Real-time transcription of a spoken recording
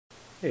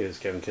Hey, this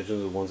is Kevin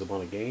Kitchens with Once Upon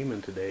a Game,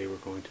 and today we're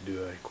going to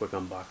do a quick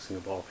unboxing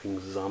of All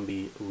Things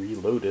Zombie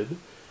Reloaded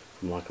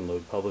from Lock and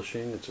Load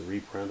Publishing. It's a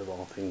reprint of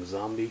All Things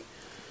Zombie.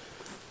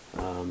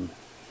 It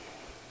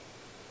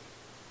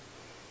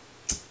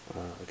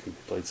can be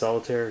played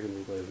solitaire, it can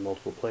be played with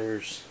multiple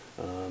players.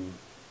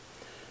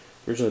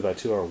 Originally by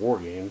 2 Hour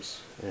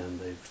Wargames,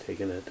 and they've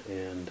taken it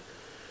and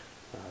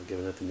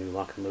given it the new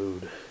Lock and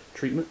Load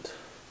treatment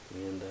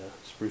and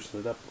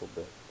sprucing it up a little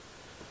bit.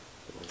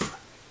 So we'll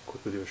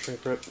quickly do a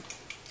shrink wrap.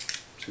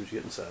 See what you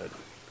get inside.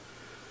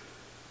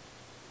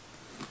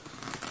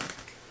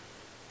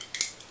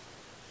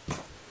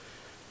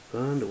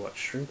 Fun to watch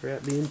shrink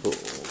wrap being pulled.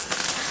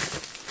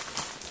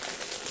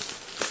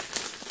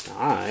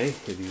 Now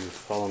if you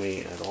follow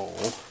me at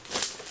all,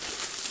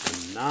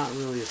 I'm not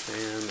really a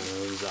fan of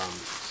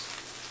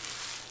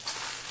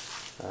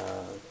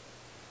zombies.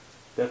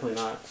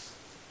 Definitely not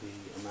the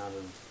amount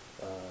of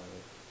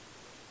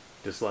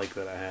dislike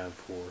that I have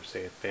for,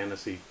 say, a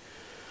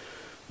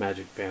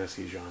magic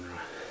fantasy genre.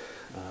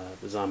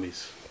 The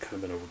zombies kind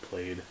of been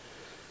overplayed,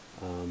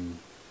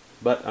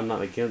 but I'm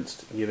not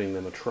against giving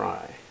them a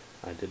try.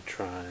 I did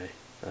try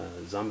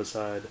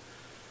Zombicide,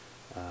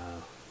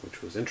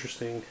 which was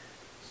interesting,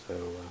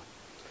 so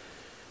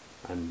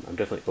I'm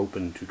definitely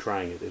open to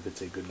trying it if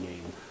it's a good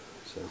game.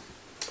 So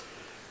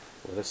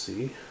let us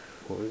see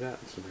what we got.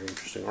 Some very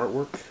interesting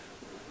artwork.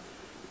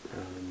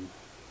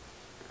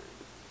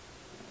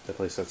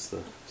 Definitely sets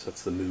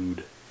the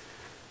mood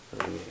of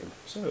the game.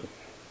 So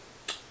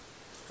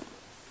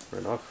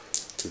right off,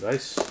 2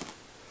 dice,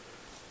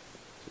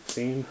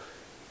 16,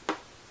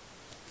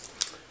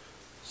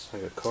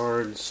 stack of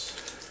cards,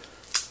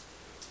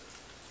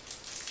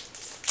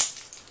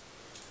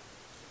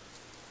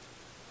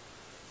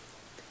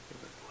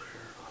 get that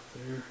glare off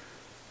there,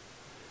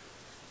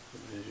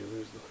 as you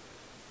lose the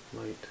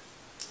light,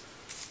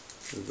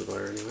 lose the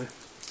glare anyway.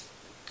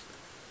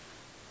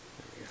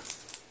 There we go.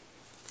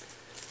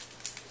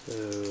 So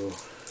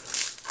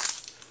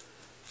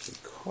the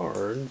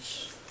cards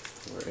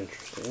are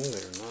interesting.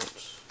 They're not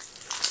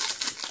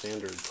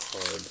standard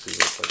cards. These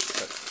look like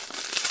cut.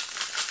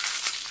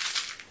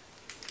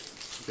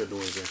 Good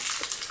noise there.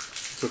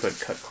 These look like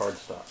cut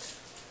cardstock.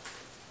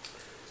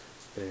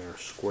 They are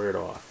squared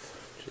off,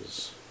 which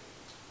is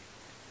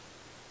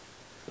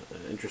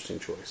an interesting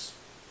choice.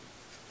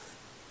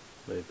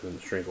 They've been in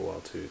the shrink a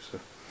while too.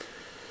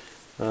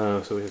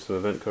 So we have some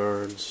event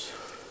cards.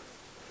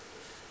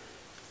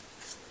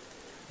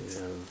 We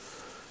have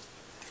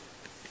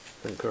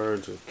event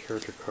cards with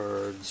character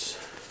cards.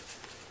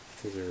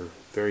 These are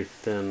very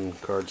thin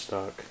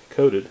cardstock,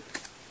 coated.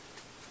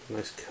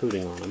 Nice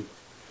coating on them,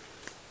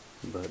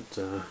 but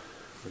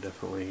we're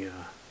definitely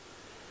a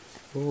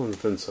little on the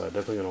thin side.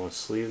 Definitely going to want to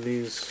sleeve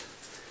these,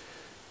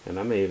 and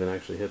I may even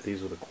actually hit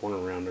these with a corner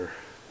rounder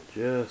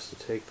just to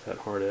take that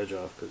hard edge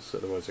off, because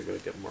otherwise they're going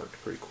to get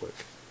marked pretty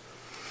quick.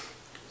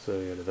 So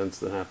you got events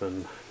that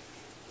happen.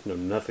 Know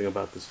nothing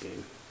about this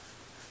game,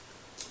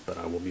 but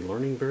I will be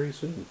learning very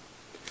soon.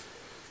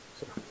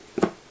 So,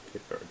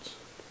 gift cards.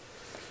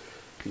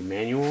 The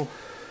manual,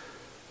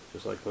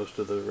 just like most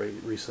of the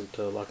recent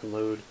Lock and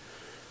Load,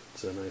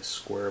 it's a nice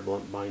square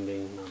blunt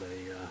binding, not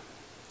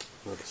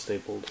the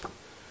stapled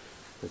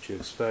that you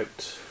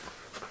expect.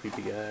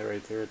 Creepy guy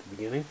right there at the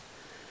beginning.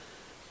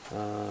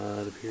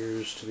 It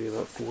appears to be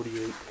about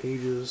 48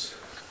 pages.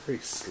 Very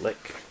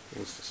slick.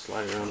 Wants to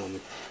slide around on.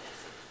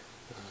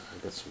 I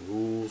got some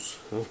rules.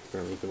 Oh,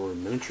 apparently there were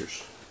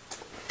miniatures.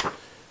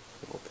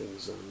 All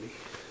Things Zombie.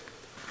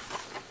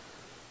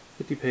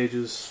 50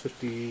 pages,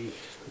 50,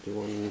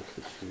 51,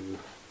 52,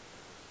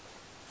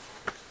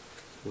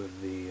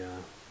 with the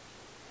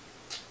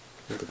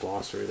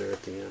glossary there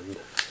at the end.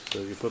 So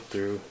if you flip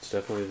through, it's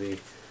definitely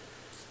the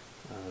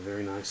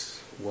very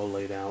nice, well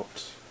laid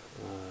out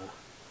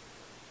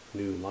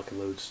new Lock and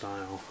Load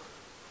style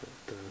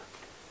that I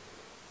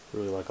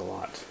really like a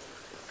lot.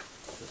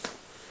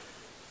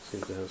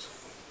 Seems to have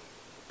some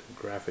good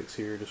graphics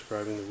here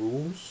describing the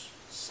rules,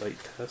 site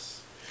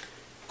tests,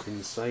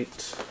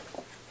 insight.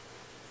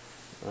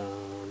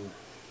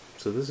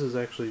 So this is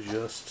actually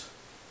just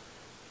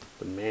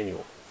the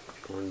manual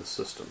to learn the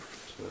system.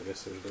 So I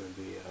guess there's going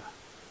to be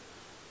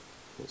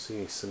don't see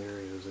any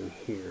scenarios in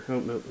here. Oh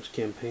no, there's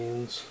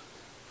campaigns.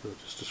 So it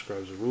just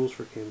describes the rules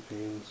for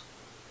campaigns.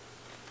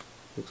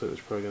 Looks like there's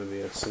probably going to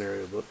be a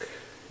scenario book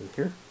in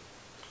here.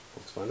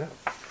 Let's find out.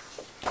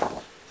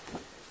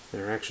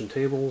 Interaction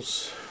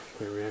tables,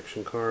 my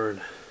reaction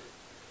card,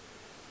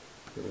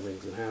 different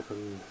things that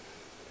happen,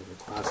 different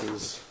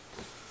classes,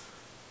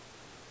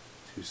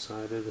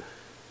 2-sided,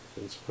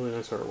 and some really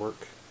nice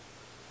artwork,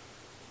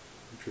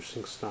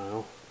 interesting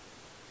style.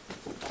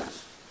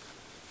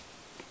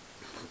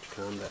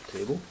 Combat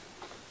table,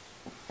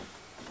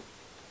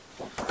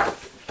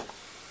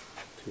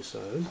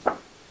 2-sided,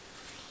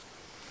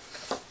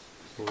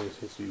 only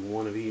seems to be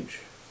one of each.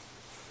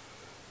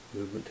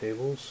 Movement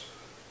tables.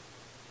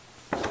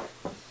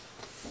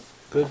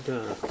 Good,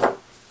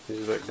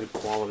 these are like good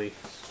quality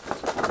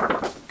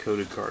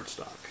coated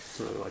cardstock.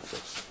 I really like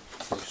this.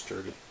 Very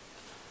sturdy.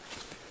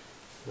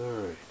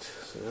 Alright,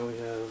 so now we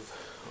have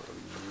our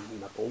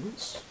map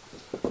holders.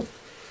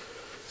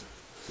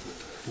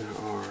 There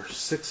are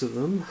 6 of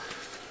them.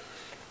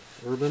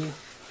 Urban,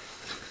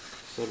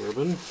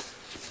 suburban,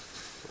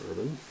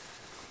 urban,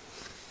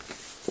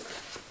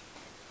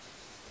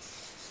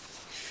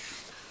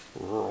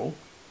 rural,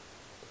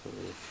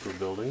 for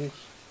buildings,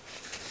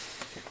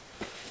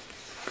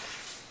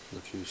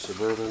 a few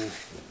suburban,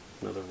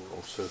 another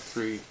rural. So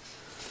three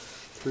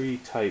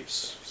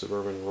types: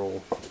 suburban,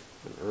 rural,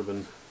 and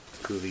urban.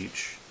 2 of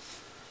each.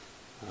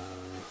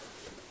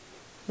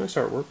 Nice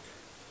artwork.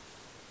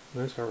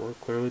 Nice artwork.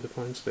 Clearly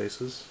defined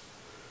spaces.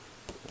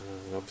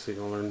 Obviously,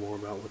 going to learn more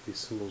about what these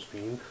symbols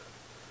mean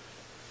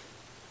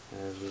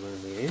as we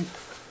learn the game.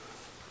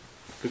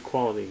 Good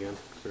quality again.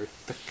 Very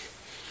thick.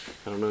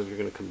 I don't know if you're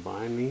going to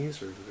combine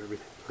these or if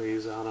everything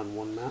plays out on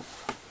one map.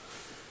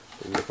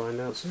 We're going to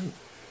find out soon.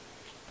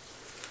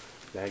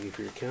 Baggie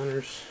for your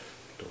counters.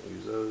 Don't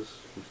use those.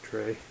 Use a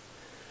tray.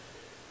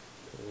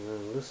 And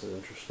then this is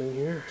interesting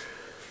here.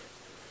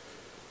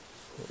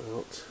 Pull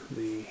out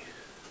the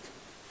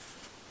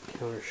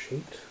counter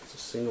sheet. It's a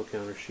single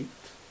counter sheet.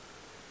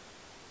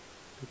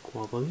 Good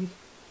quality.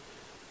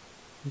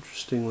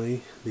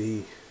 Interestingly,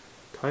 the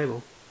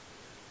title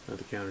of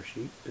the counter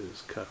sheet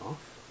is cut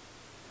off,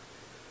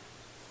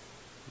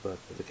 but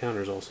the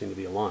counters all seem to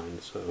be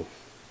aligned, so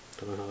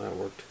don't know how that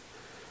worked.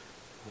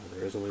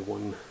 There is only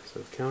one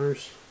set of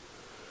counters.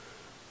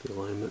 The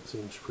alignment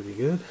seems pretty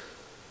good.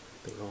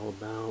 They're all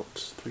about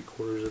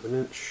 3/4 of an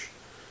inch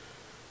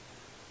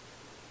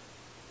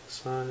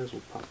size.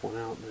 We'll pop one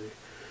out.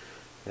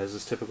 As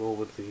is typical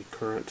with the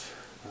current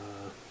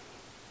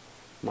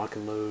lock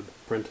and load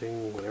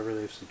printing, whatever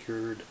they've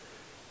secured,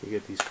 you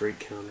get these great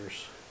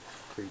counters.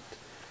 Great.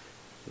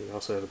 They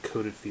also have a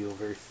coated feel,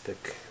 very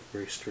thick,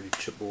 very sturdy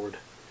chipboard.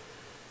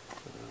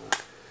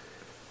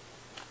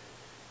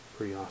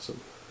 Pretty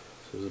awesome.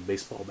 So there's a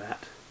baseball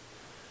bat.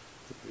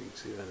 If you can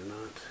see that or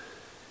not.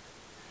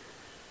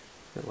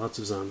 Got lots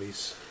of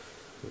zombies.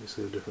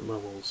 Obviously of different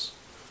levels.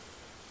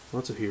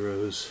 Lots of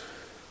heroes.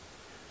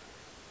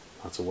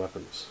 Lots of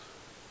weapons.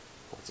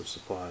 Lots of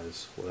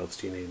supplies. What else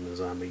do you need in a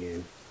zombie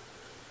game?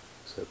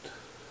 Except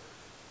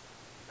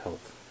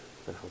health.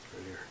 That health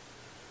right here.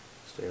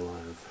 Stay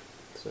alive.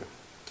 So,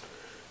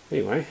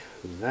 anyway,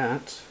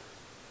 that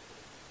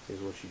is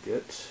what you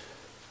get.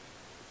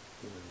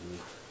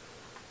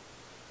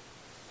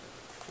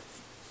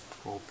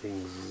 All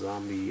things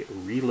zombie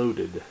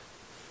reloaded.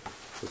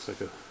 Looks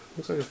like a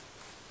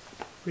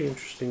pretty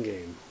interesting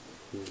game.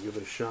 We'll give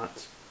it a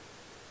shot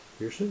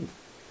here soon.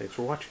 Thanks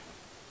for watching.